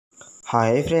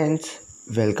Hi friends,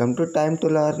 welcome to Time to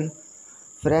Learn.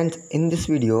 Friends, in this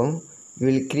video, we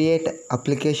will create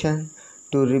application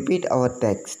to repeat our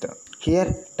text.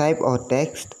 Here, type our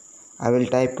text. I will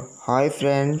type, hi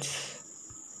friends,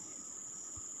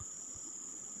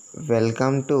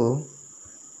 welcome to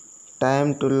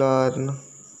Time to Learn.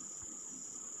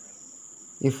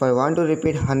 If I want to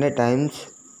repeat 100 times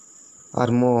or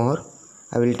more,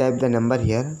 I will type the number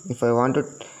here. If I want to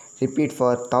repeat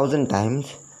for 1000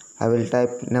 times, I will type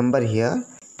number here.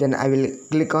 Then I will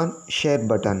click on share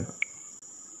button.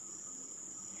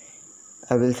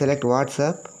 I will select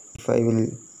WhatsApp. If I will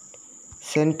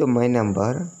send to my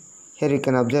number, here you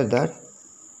can observe that,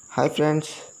 hi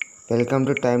friends, welcome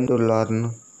to Time to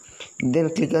Learn. Then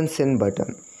click on send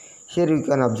button. Here you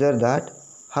can observe that,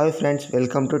 hi friends,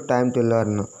 welcome to Time to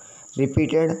Learn,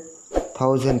 repeated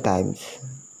 1000 times.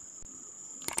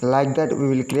 Like that we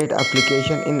will create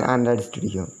application in Android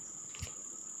Studio.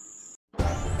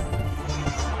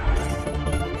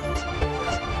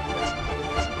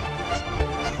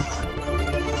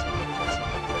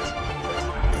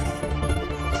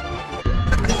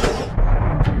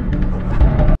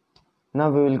 Now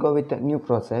we will go with a new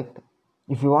project.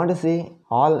 If you want to see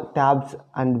all tabs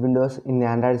and windows in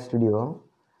Android Studio,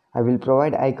 I will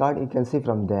provide iCard, you can see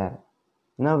from there.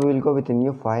 Now we will go with a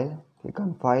new file. Click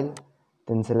on file,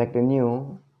 then select a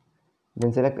new,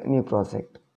 then select new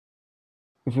project.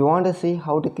 If you want to see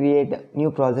how to create a new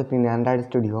project in Android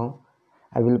Studio,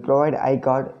 I will provide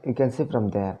iCard, you can see from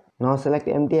there. Now select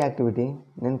empty activity,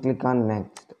 then click on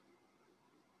next.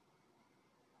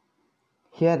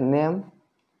 Here name.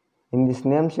 In this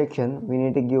name section, we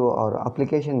need to give our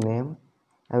application name.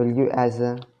 I will give as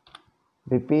a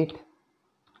repeat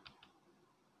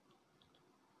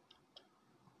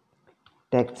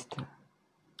text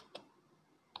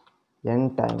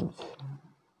n times.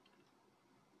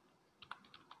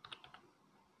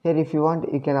 Here if you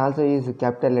want, you can also use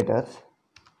capital letters.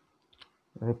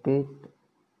 Repeat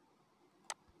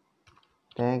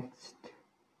text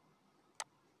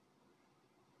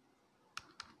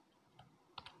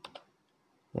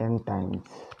n times.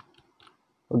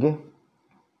 Okay,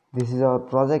 this is our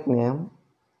project name,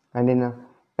 and in a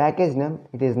package name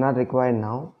it is not required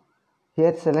now.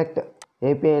 Here select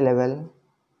API level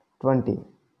 20.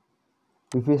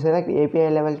 If we select API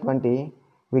level 20,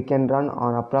 we can run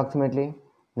on approximately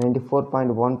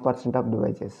 94.1% of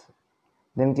devices.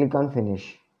 Then click on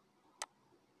finish.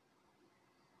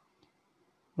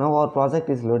 Now our project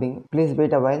is loading. Please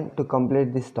wait a while to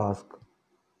complete this task.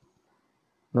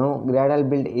 Now Gradle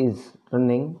build is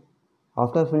running.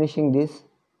 After finishing this,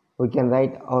 we can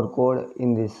write our code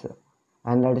in this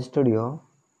Android Studio.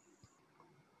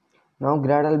 Now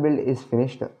Gradle build is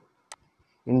finished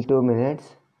in 2 minutes.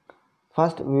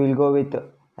 First we will go with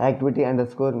activity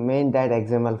underscore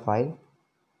main.xml file.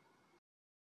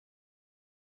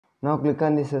 Now click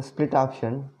on this split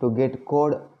option to get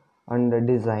code and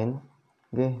design.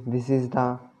 Okay, this is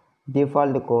the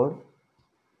default code.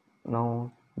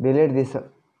 Now delete this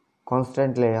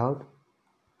constant layout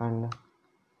and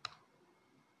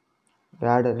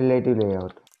add relative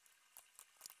layout.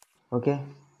 Okay,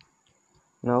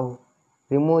 now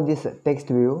remove this text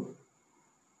view.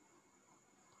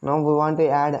 Now we want to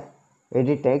add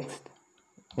edit text,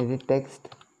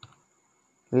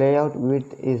 layout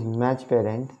width is match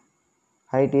parent,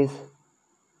 height is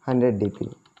 100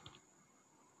 dp.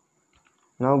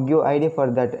 Now give id for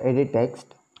that edit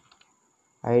text.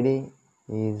 id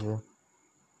is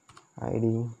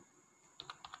id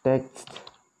text.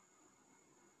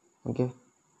 Okay,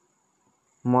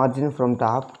 margin from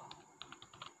top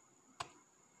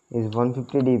is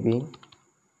 150 dp,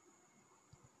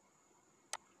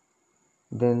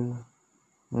 then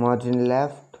margin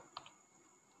left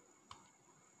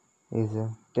is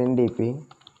 10 dp,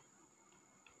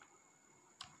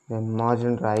 then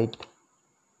margin right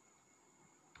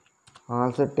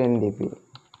also 10 dp.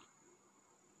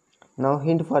 Now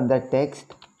hint for the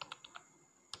text,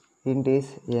 hint is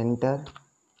enter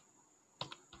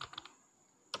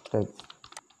text.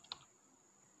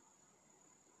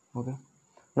 Okay,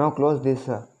 now close this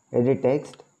edit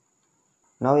text.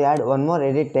 Now we add one more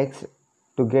edit text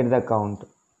to get the count.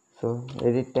 So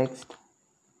edit text,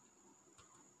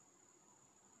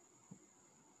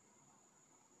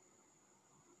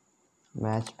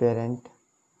 match parent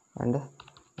and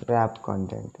wrap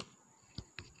content.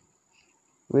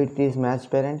 Width is match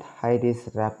parent, height is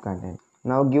wrap content.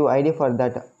 Now give id for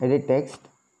that edit text.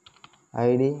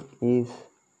 id is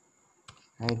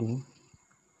id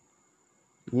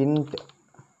int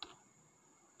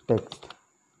text.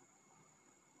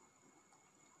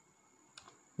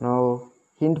 Now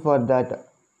hint for that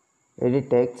edit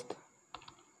text,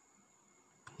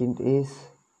 int is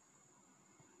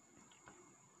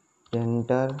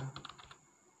enter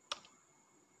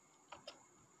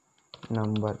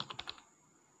number.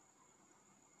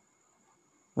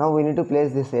 Now we need to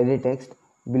place this edit text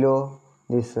below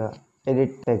this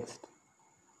edit text.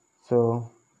 So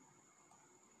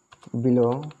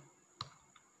below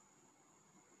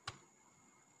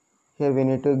here we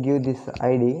need to give this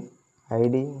id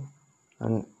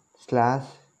and slash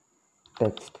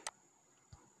text.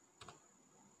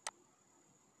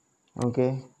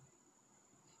 Okay,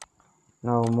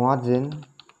 now margin,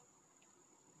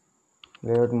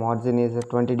 layout margin is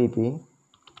 20 dp.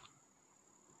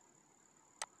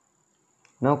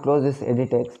 Now close this edit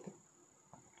text.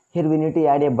 Here we need to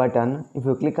add a button. If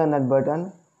you click on that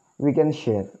button, we can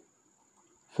share.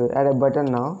 So add a button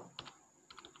now.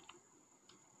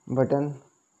 Button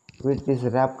width is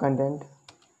wrap content,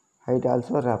 height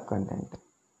also wrap content.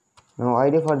 Now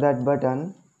id for that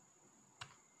button,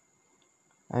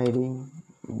 id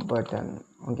button.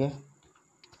 Okay,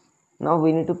 now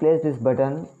we need to place this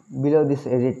button below this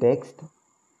edit text.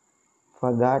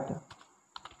 For that,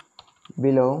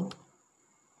 below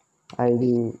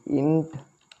id int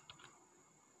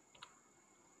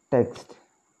text.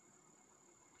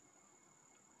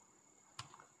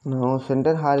 Now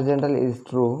center horizontal is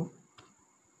true.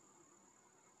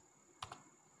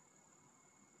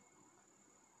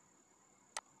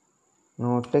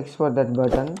 Now text for that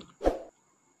button,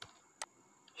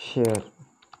 share.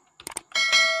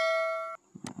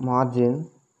 Margin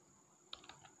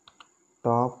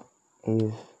top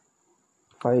is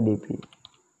 5 dp.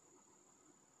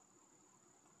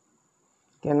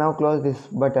 Okay, now close this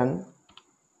button.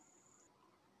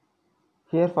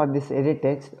 Here for this edit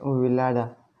text we will add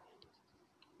a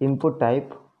input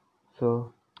type.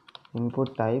 So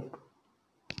input type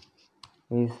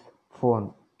is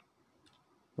phone.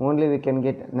 Only we can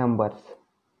get numbers.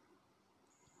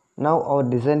 Now our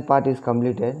design part is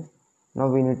completed. Now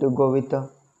we need to go with the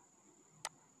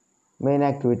main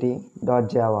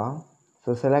activity.java.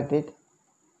 So select it.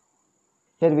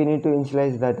 Here we need to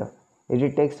initialize that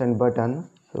edit text and button.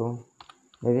 So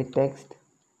edit text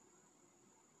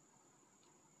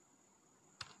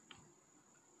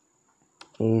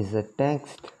is a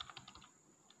text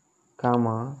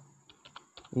comma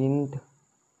int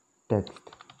text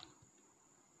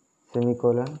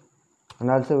semicolon, and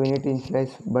also we need to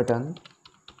initialize button,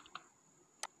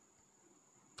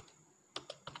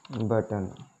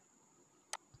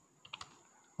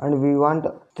 and we want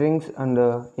strings and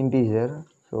integer.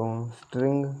 So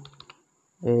string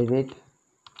edit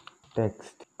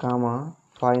text comma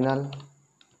final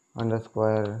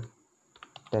underscore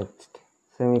text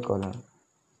semicolon.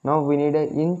 Now we need a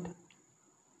int.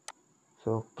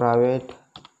 So private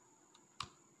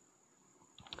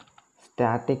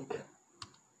static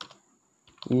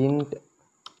int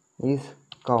is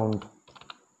count.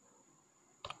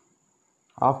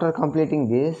 After completing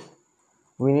this,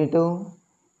 we need to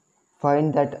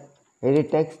find that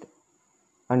edit text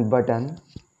and button.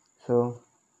 So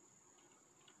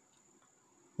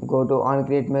go to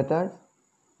onCreate method.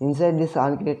 Inside this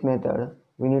onCreate method,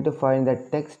 we need to find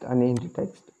that text and int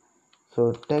text.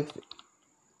 So text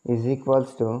is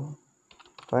equals to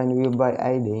find view by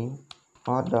id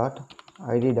or dot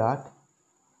id dot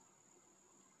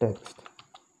text.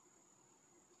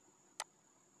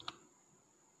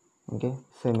 Okay,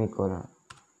 semicolon.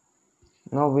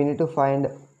 Now we need to find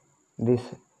this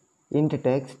int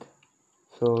text.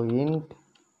 So int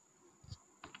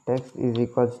text is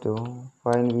equals to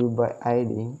find view by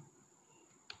id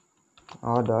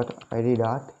or dot id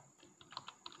dot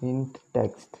int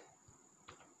text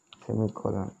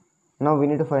semicolon. Now we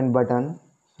need to find button.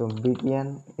 So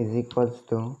btn is equals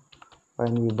to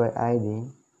find view by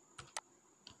id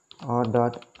or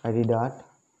dot id dot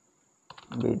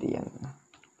btn.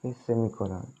 Okay,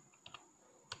 semicolon.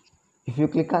 If you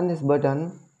click on this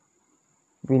button,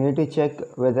 we need to check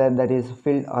whether that is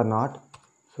filled or not.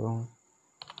 So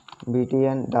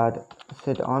btn dot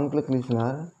set onClick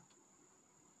listener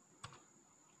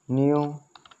new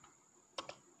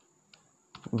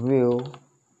view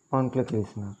onClick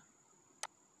listener.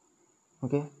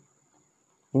 Okay,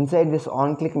 inside this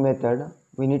onClick method,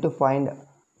 we need to find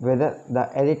whether the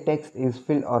edit text is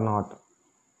filled or not.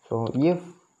 So if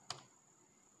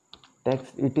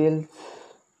text utils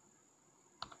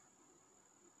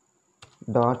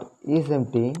dot is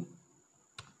empty,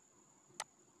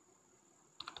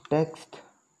 text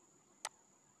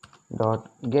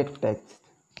dot get text.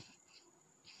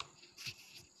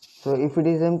 So if it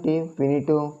is empty, we need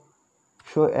to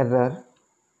show error.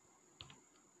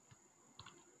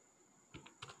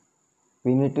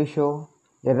 We need to show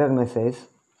error message.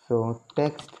 So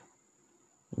text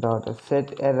dot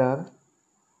set error.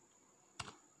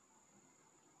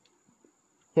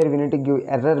 Here we need to give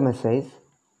error message.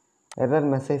 Error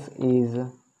message is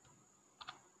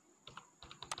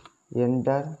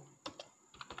enter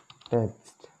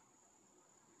text.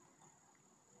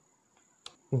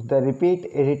 If the repeat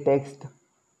edit text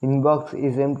inbox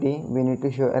is empty, we need to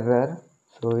show error.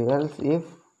 So else if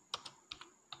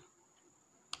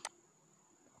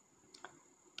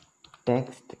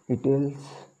text utils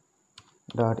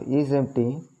dot is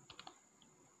empty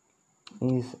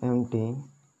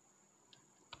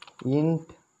int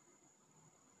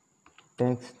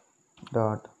text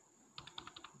dot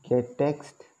get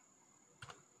text.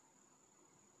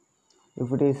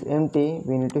 If it is empty,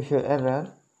 we need to show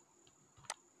error.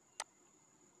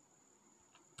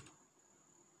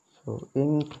 So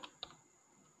int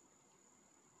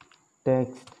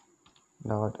text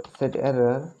dot set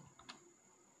error.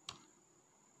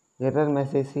 Error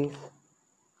message is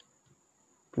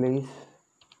please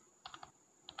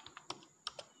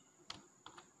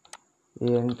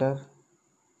enter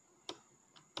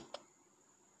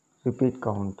repeat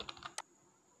count.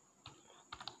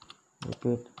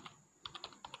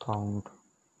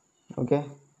 Okay.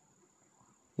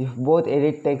 If both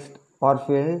edit text are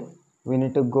filled, we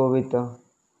need to go with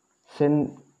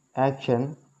send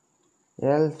action.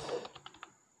 Else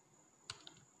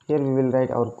here we will write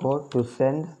our code to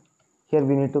send. Here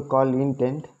we need to call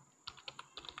intent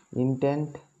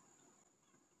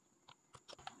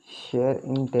share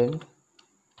intent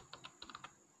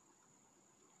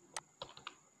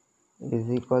is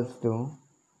equals to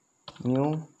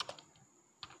new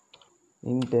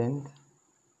intent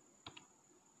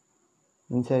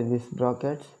inside this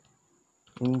brackets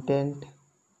intent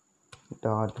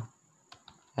dot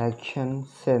action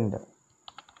send.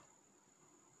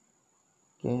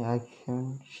 Okay,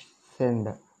 action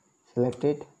send, select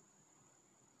it,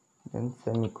 then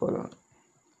semicolon.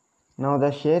 Now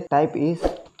the share type is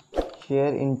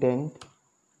share intent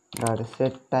dot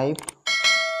set type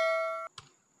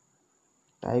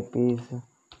is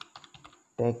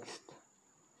text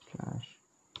slash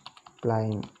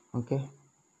plain. Okay,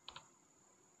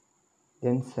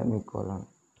 then semicolon.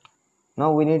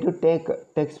 Now we need to take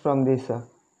text from this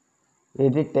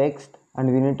edit text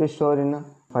and we need to store in a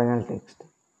final text.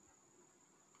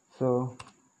 So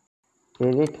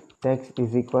edit text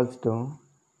is equals to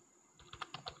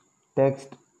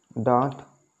text dot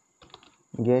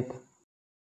get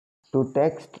to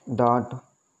text dot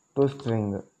to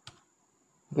string.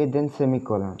 Okay, then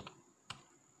semicolon.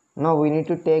 Now we need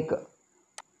to take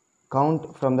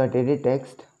count from that edit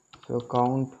text. So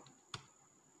count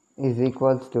is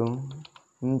equals to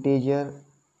integer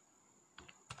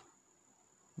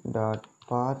dot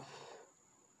parse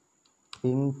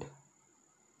int.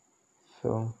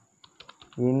 So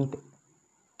int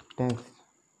text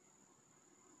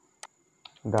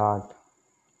dot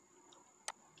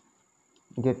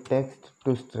get text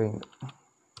to string.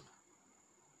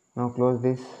 Now close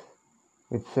this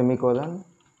with semicolon.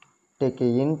 Take a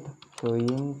int. So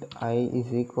int I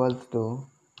is equals to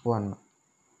 1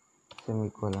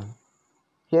 semicolon.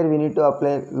 Here we need to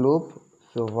apply loop.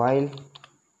 So while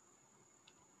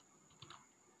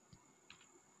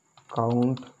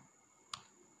count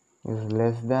is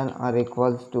less than or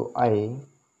equals to I,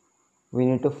 we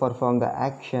need to perform the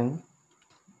action.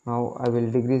 Now I will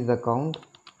decrease the count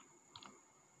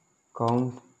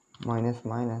minus.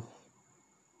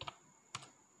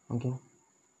 Okay,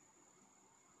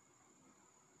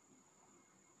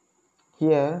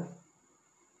 here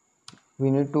we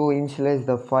need to initialize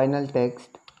the final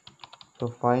text. So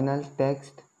final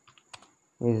text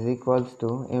is equals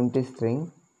to empty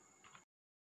string.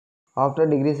 After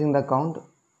decreasing the count,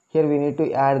 here we need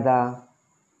to add the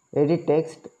edit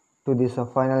text to this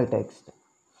final text.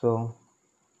 So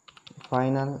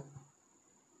final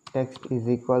text is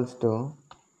equals to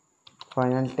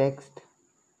final text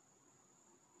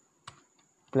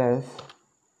plus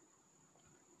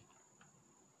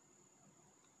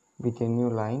with a new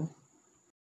line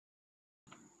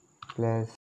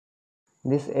plus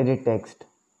this edit text.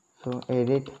 So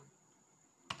edit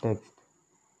text.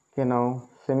 Okay, now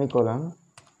semicolon.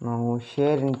 Now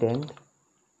share intent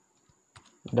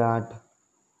dot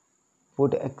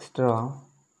put extra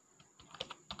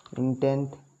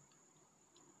intent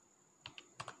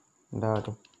dot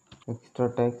extra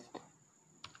text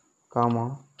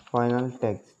comma final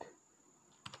text.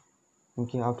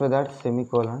 Okay, after that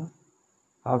semicolon.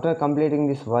 After completing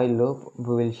this while loop,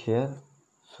 we will share.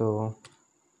 So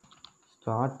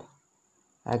start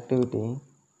activity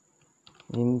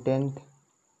intent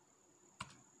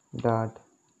dot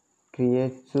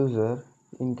create chooser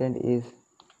intent is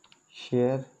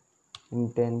share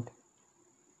intent.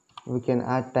 We can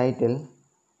add title.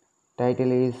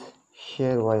 Title is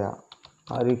share via,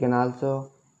 or you can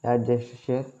also add just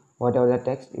share. Whatever the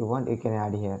text you want, you can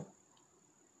add here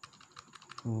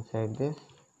inside this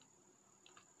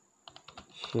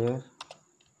share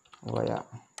via.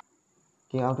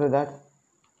 Okay, after that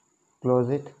close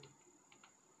it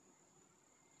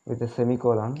with a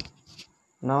semicolon.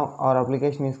 Now our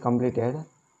application is completed.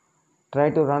 Try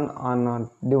to run on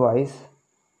a device.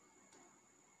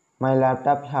 My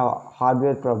laptop have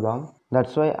hardware problem,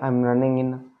 that's why I'm running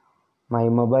in my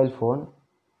mobile phone.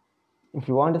 If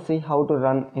you want to see how to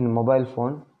run in mobile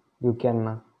phone, you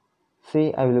can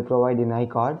see I will provide in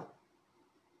iCard.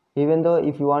 Even though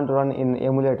if you want to run in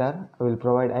emulator, I will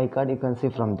provide iCard, you can see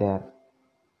from there.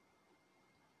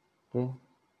 Okay,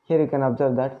 here you can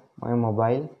observe that my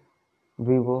mobile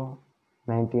Vivo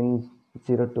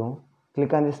 1902.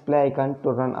 Click on this play icon to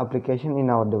run application in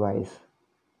our device.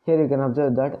 Here you can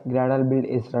observe that Gradle build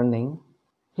is running.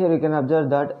 Here you can observe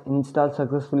that install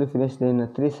successfully finished in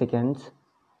 3 seconds.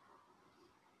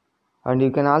 And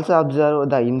you can also observe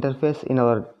the interface in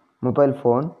our mobile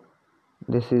phone.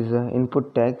 This is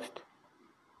input text.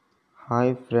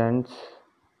 Hi friends,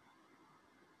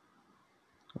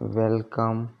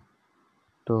 welcome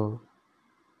to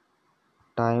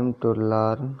time to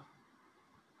learn.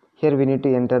 Here we need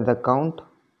to enter the count.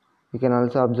 You can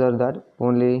also observe that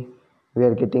only we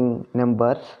are getting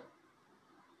numbers.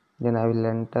 Then I will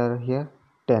enter here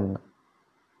 10.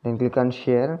 Then click on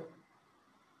share.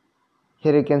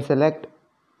 Here you can select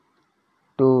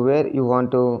to where you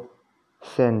want to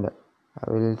send.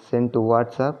 I will send to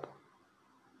WhatsApp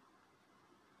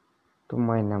to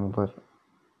my number.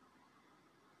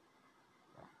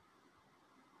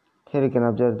 Here you can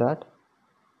observe that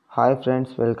hi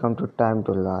friends, welcome to time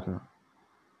to learn.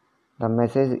 The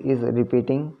message is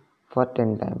repeating for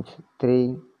 10 times.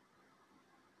 3,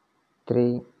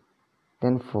 3,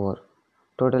 then 4.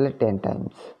 Totally 10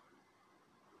 times.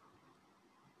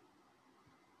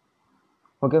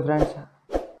 Okay friends,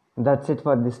 that's it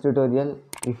for this tutorial.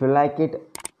 If you like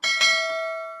it,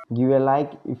 give a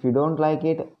like. If you don't like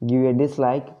it, give a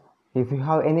dislike. If you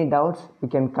have any doubts, you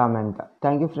can comment.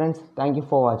 Thank you friends. Thank you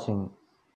for watching.